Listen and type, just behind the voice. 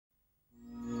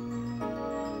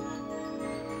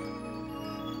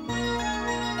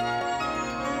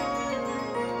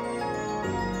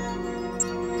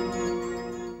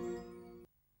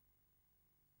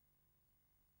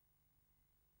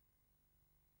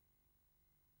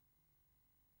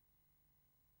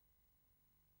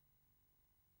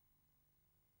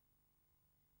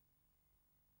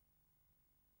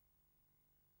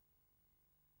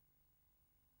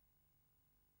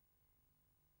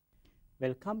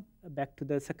Welcome back to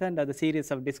the second of the series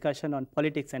of discussion on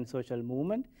politics and social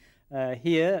movement.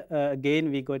 Here again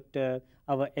we got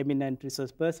our eminent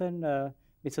resource person,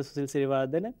 Mr. Susil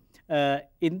Sirivardhana.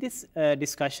 In this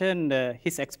discussion,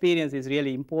 his experience is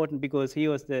really important because he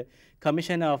was the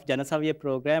commissioner of Janasavya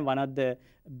program, one of the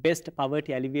best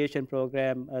poverty alleviation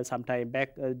program sometime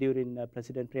back during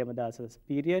President Premadasa's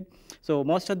period. So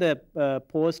most of the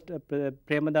post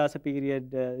Premadasa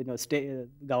period, state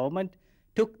government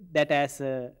took that as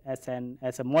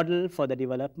a model for the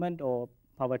development or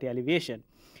poverty alleviation.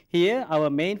 Here, our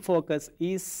main focus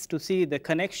is to see the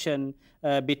connection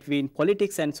between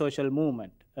politics and social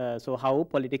movement. So how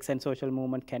politics and social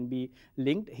movement can be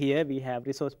linked. Here we have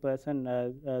resource person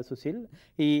Susil.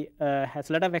 He has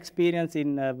a lot of experience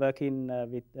in working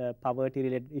with poverty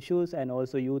related issues and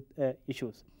also youth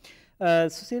issues.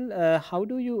 Susil, how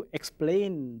do you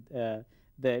explain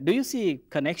do you see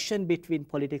connection between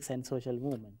politics and social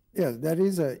movement? Yes, there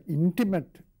is an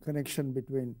intimate connection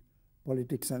between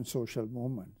politics and social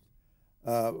movement.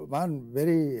 One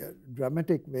very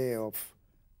dramatic way of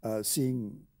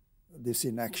seeing this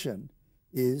in action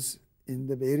is in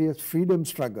the various freedom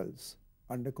struggles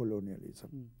under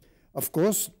colonialism. Of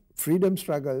course, freedom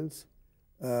struggles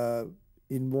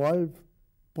involve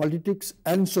politics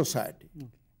and society.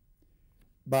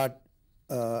 But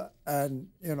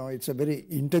it's a very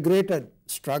integrated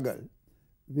struggle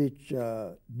which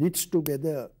knits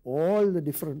together all the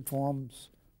different forms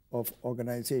of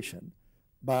organization,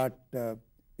 but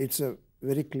it's a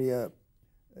very clear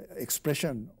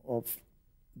expression of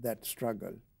that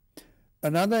struggle.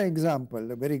 Another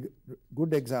example, a very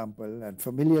good example and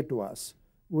familiar to us,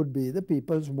 would be the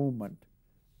People's Movement,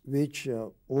 which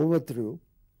overthrew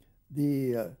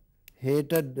the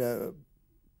hated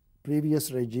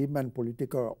previous regime and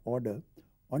political order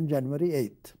on January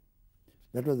 8th.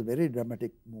 That was a very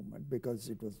dramatic movement because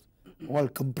it was all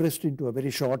compressed into a very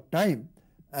short time,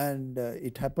 and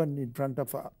it happened in front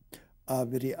of our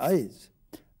very eyes.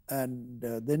 And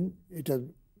then it has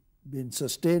been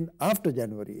sustained after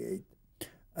January 8th.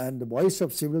 And the voice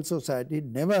of civil society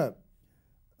never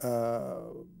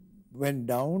went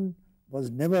down, was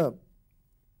never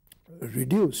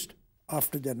reduced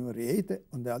after January 8th.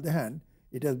 On the other hand,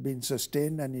 it has been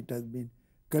sustained and it has been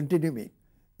continuing.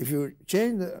 If you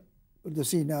change the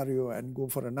scenario and go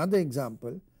for another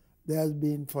example, there has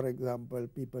been, for example,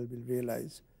 people will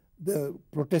realize the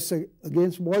protests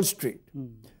against Wall Street.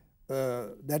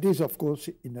 That is, of course,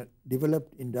 in a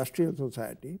developed industrial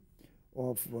society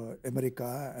of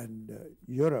America and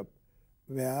Europe,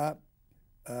 where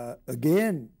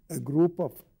again a group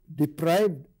of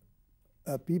deprived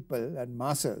people and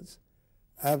masses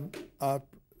are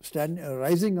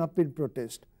rising up in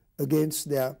protest against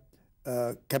their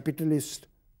capitalist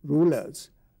rulers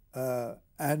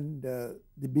and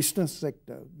the business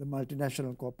sector, the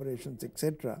multinational corporations,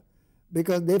 etc.,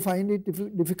 because they find it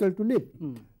difficult to live.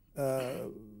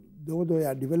 Though they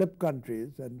are developed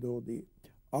countries and though the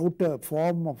outer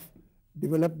form of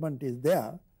development is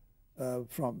there,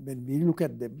 from when we look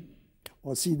at them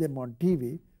or see them on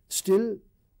TV, still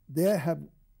they have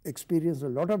experienced a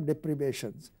lot of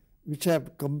deprivations which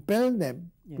have compelled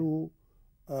them to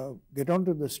get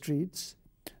onto the streets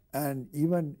and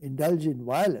even indulge in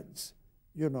violence,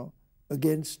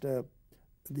 against the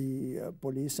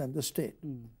police and the state.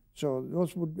 So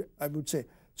those would be, I would say.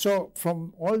 So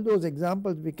from all those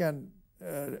examples, we can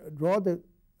draw the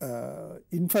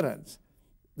inference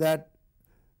that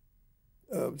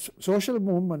social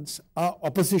movements are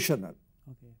oppositional.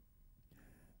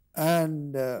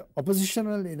 And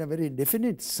oppositional in a very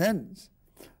definite sense,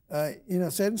 in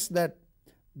a sense that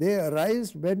they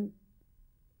arise when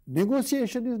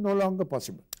negotiation is no longer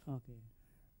possible.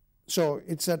 So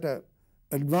it's at an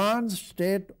advanced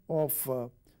state of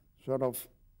sort of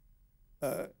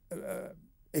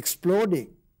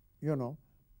exploding,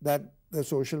 that the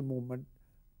social movement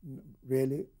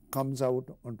really comes out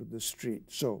onto the street.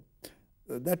 So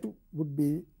that would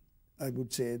be, I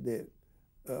would say, the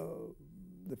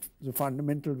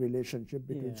fundamental relationship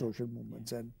between social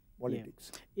movements and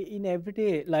politics. In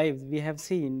everyday lives, we have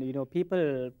seen,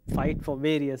 people fight for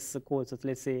various causes.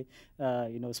 Let's say,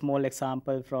 small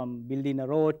example from building a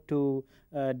road to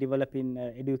developing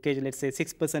education. Let's say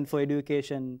 6% for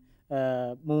education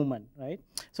movement, right?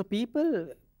 So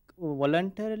people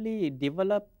voluntarily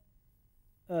develop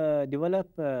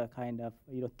kind of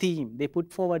theme. They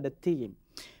put forward a theme,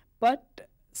 but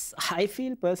I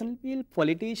personally feel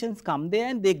politicians come there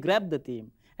and they grab the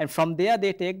theme, and from there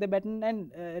they take the baton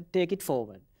and take it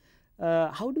forward.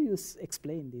 How do you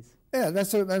explain this? Yeah,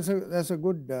 that's a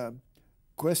good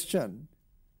question.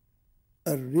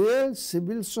 A real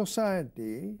civil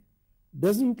society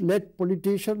doesn't let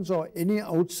politicians or any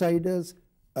outsiders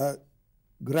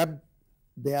grab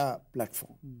their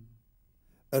platform.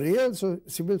 A real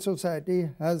civil society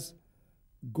has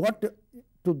got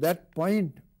to that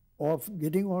point of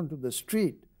getting onto the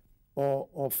street or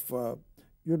of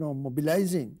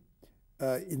mobilizing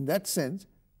in that sense,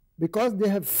 because they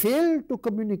have failed to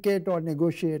communicate or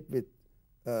negotiate with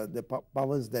the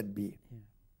powers that be,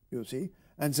 you see.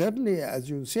 And certainly, as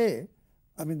you say,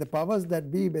 I mean, the powers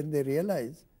that be, when they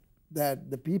realize that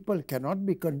the people cannot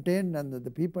be contained and that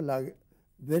the people are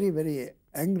very, very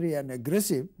angry and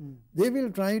aggressive, they will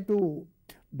try to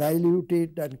dilute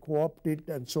it and co-opt it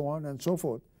and so on and so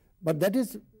forth. But that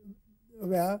is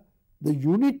where the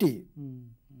unity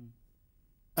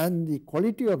and the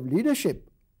quality of leadership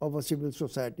of a civil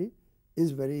society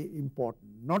is very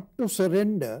important. Not to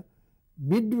surrender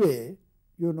midway,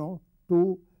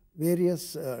 to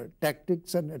various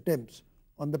tactics and attempts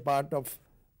on the part of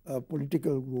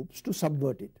political groups to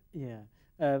subvert it. Yeah.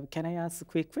 Can I ask a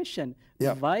quick question?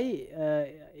 Yeah. Why,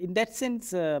 in that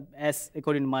sense, as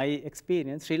according to my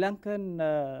experience, Sri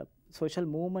Lankan social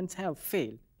movements have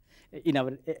failed? In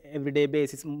our everyday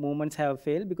basis, movements have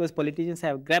failed because politicians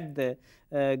have grabbed the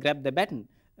baton.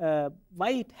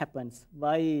 Why it happens?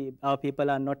 Why our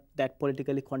people are not that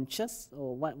politically conscious,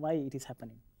 or why it is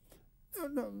happening?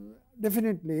 No,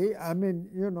 definitely. I mean,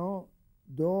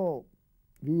 though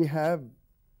we have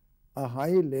a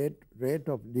high rate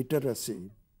of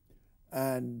literacy,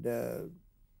 and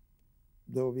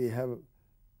though we have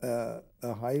a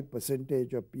high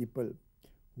percentage of people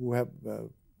who have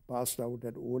passed out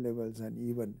at O levels and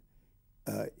even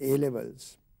A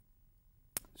levels,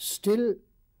 still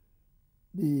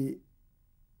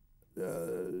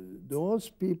those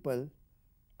people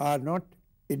are not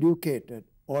educated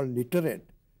or literate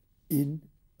in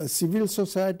a civil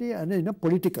society and in a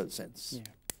political sense. Yeah.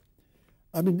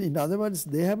 I mean, in other words,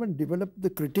 they haven't developed the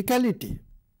criticality,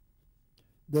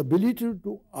 the ability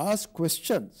to ask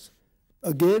questions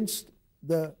against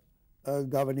the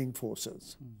governing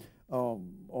forces.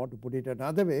 Or to put it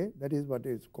another way, that is what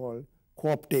is called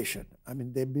co-optation. I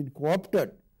mean, they've been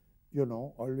co-opted,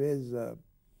 always the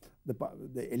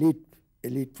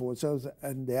elite forces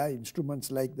and their instruments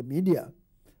like the media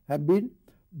have been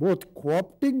both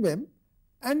co-opting them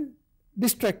and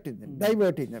distracting them,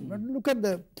 diverting them. And look at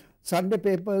the Sunday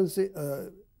papers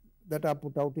that are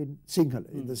put out in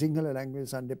Sinhala, in the Sinhala language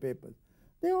Sunday papers.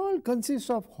 They all consist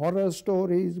of horror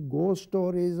stories, ghost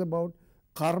stories about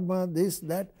karma, this,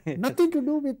 that, nothing to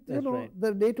do with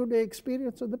the day-to-day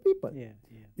experience of the people.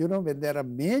 When there are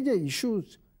major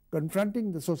issues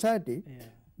confronting the society,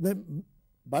 the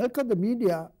bulk of the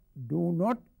media do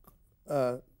not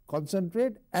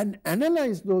concentrate and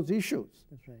analyze those issues.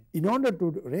 In order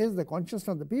to raise the consciousness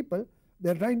of the people, they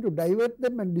are trying to divert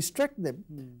them and distract them,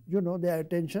 their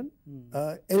attention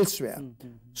elsewhere.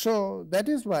 So that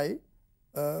is why,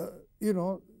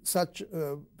 such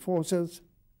forces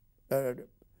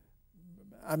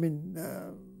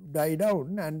die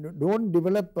down and don't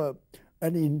develop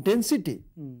an intensity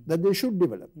that they should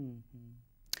develop.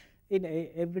 In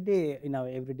our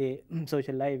everyday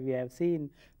social life, we have seen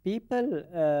people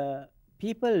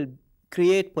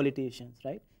create politicians,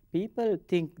 right? People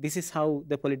think this is how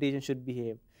the politician should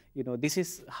behave. This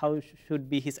is how should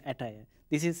be his attire.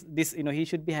 He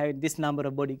should be having this number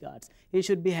of bodyguards. He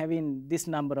should be having this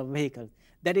number of vehicles.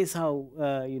 That is how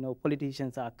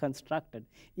politicians are constructed.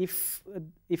 If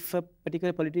a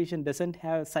particular politician doesn't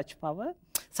have such power,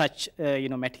 such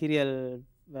material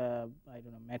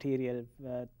material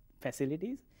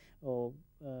facilities or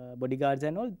bodyguards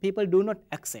and all, people do not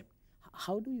accept.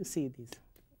 How do you see this?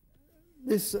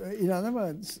 This, in other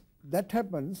words, that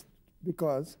happens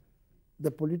because the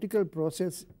political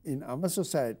process in our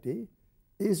society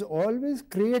is always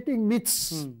creating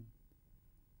myths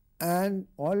and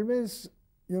always,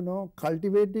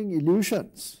 cultivating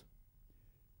illusions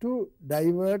to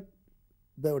divert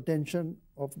the attention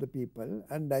of the people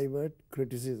and divert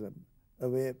criticism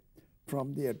away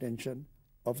from the attention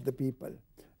of the people.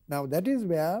 Now, that is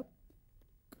where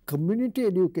community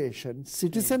education,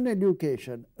 citizen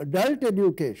education, adult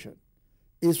education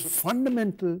is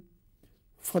fundamental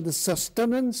for the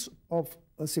sustenance of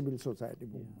a civil society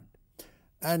movement.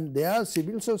 And their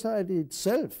civil society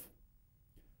itself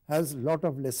has a lot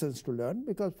of lessons to learn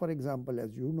because, for example,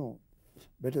 as you know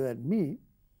better than me,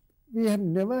 we have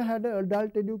never had an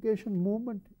adult education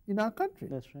movement in our country.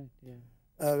 That's right,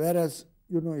 yeah. Whereas,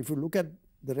 if you look at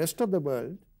the rest of the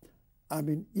world, I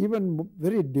mean, even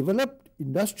very developed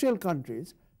industrial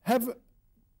countries have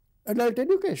adult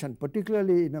education,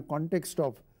 particularly in a context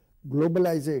of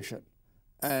globalization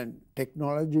and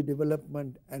technology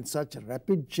development and such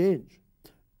rapid change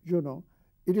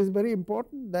it is very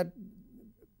important that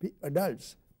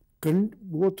adults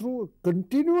go through a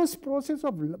continuous process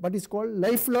of what is called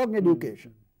lifelong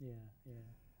education.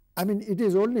 I mean, it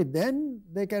is only then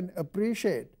they can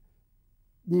appreciate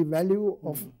the value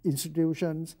of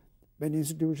institutions, when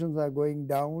institutions are going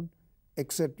down,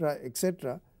 etc.,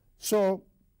 etc. So,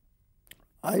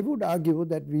 I would argue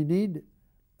that we need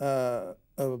a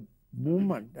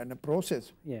movement and a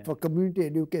process for community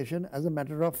education as a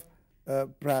matter of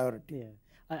priority.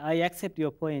 I accept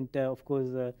your point. Of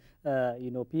course,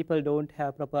 people don't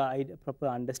have proper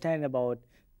understanding about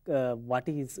what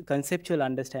is conceptual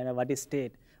understanding, what is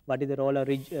state, what is the role of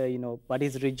what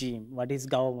is regime, what is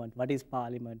government, what is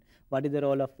parliament, what is the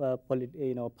role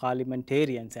of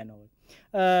parliamentarians and all.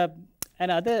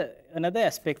 Another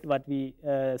aspect what we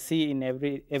see in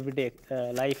everyday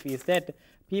life is that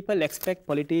people expect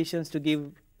politicians to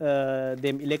give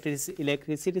them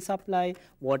electricity supply,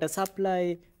 water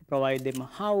supply, provide them a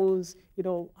house.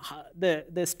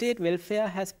 The state welfare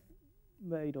has,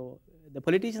 the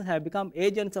politicians have become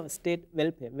agents of state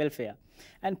welfare,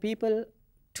 and people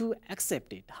to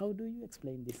accept it. How do you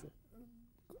explain this?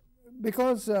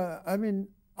 Because I mean,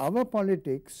 our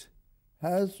politics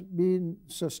has been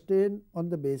sustained on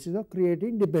the basis of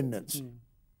creating dependency.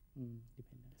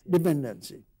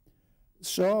 Dependency.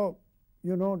 So,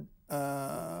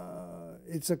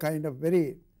 it's a kind of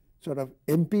very sort of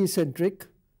MP-centric,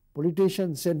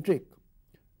 politician-centric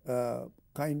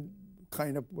kind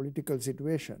of political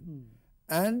situation.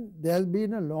 And there has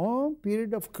been a long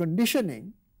period of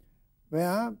conditioning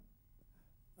where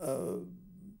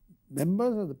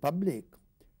members of the public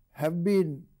have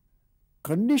been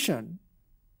conditioned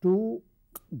to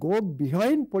go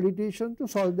behind politicians to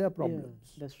solve their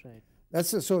problems. That's right.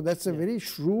 That's a very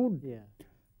shrewd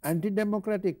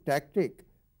anti-democratic tactic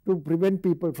to prevent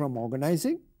people from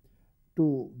organizing,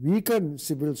 to weaken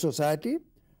civil society,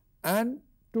 and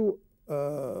to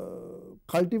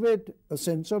cultivate a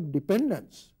sense of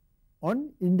dependence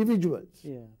on individuals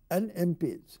and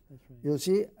MPs. Right. You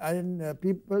see, and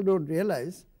people don't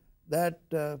realize that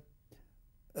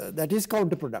that is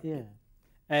counterproductive.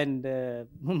 And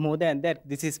more than that,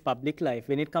 this is public life.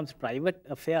 When it comes to private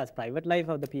affairs, private life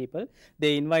of the people,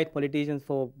 they invite politicians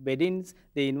for weddings,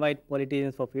 they invite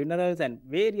politicians for funerals and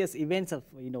various events of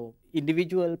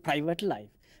individual private life.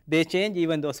 They change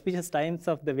even the auspicious times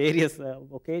of the various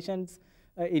occasions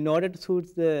in order to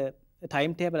suit the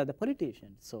timetable of the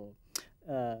politicians. So,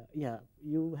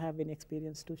 you have any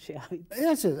experience to share with?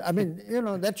 Yes, I mean,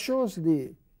 that shows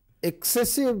the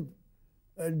excessive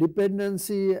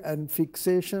dependency and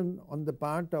fixation on the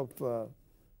part of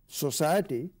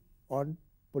society on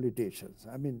politicians.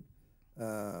 I mean,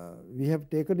 we have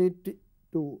taken it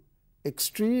to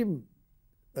extreme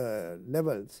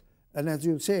levels, and as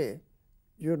you say,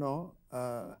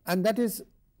 and that is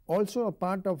also a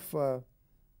part of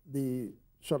the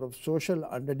sort of social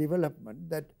underdevelopment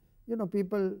that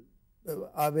people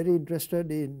are very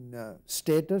interested in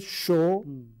status, show,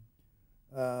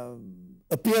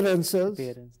 appearances.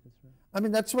 That's right. I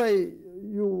mean, that's why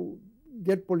you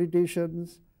get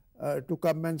politicians to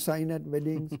come and sign at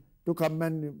weddings, to come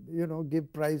and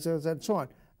give prizes and so on.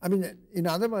 I mean, in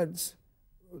other words,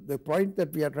 the point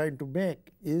that we are trying to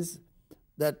make is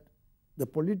that the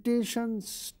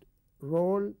politician's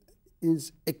role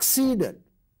is exceeded,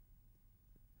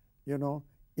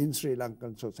 in Sri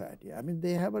Lankan society. I mean,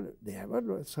 they have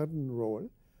a certain role.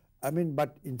 I mean,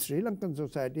 but in Sri Lankan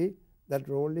society, that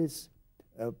role is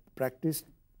practiced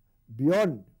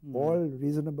beyond all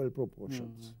reasonable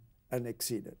proportions and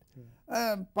exceeded.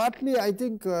 Partly, I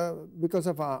think, because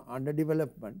of our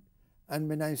underdevelopment, and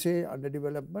when I say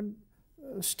underdevelopment,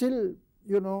 still,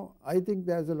 I think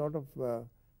there's a lot of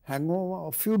hangover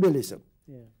of feudalism.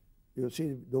 You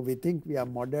see, though we think we are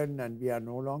modern and we are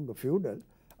no longer feudal,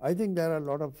 I think there are a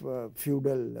lot of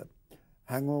feudal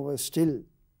hangovers still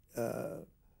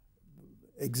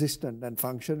existent and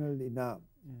functional in our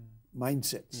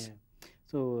mindsets.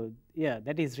 So,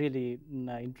 that is really an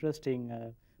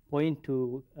interesting point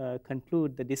to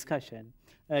conclude the discussion.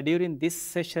 During this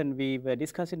session, we were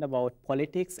discussing about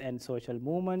politics and social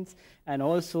movements, and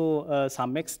also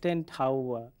some extent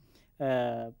how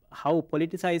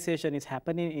politicization is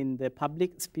happening in the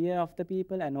public sphere of the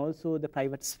people and also the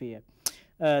private sphere.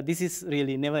 This is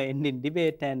really never-ending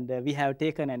debate, and we have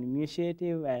taken an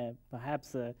initiative.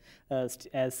 Perhaps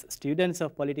as students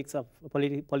of politics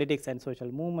and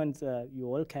social movements, we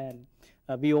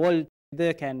all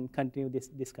together can continue this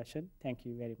discussion. Thank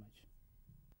you very much.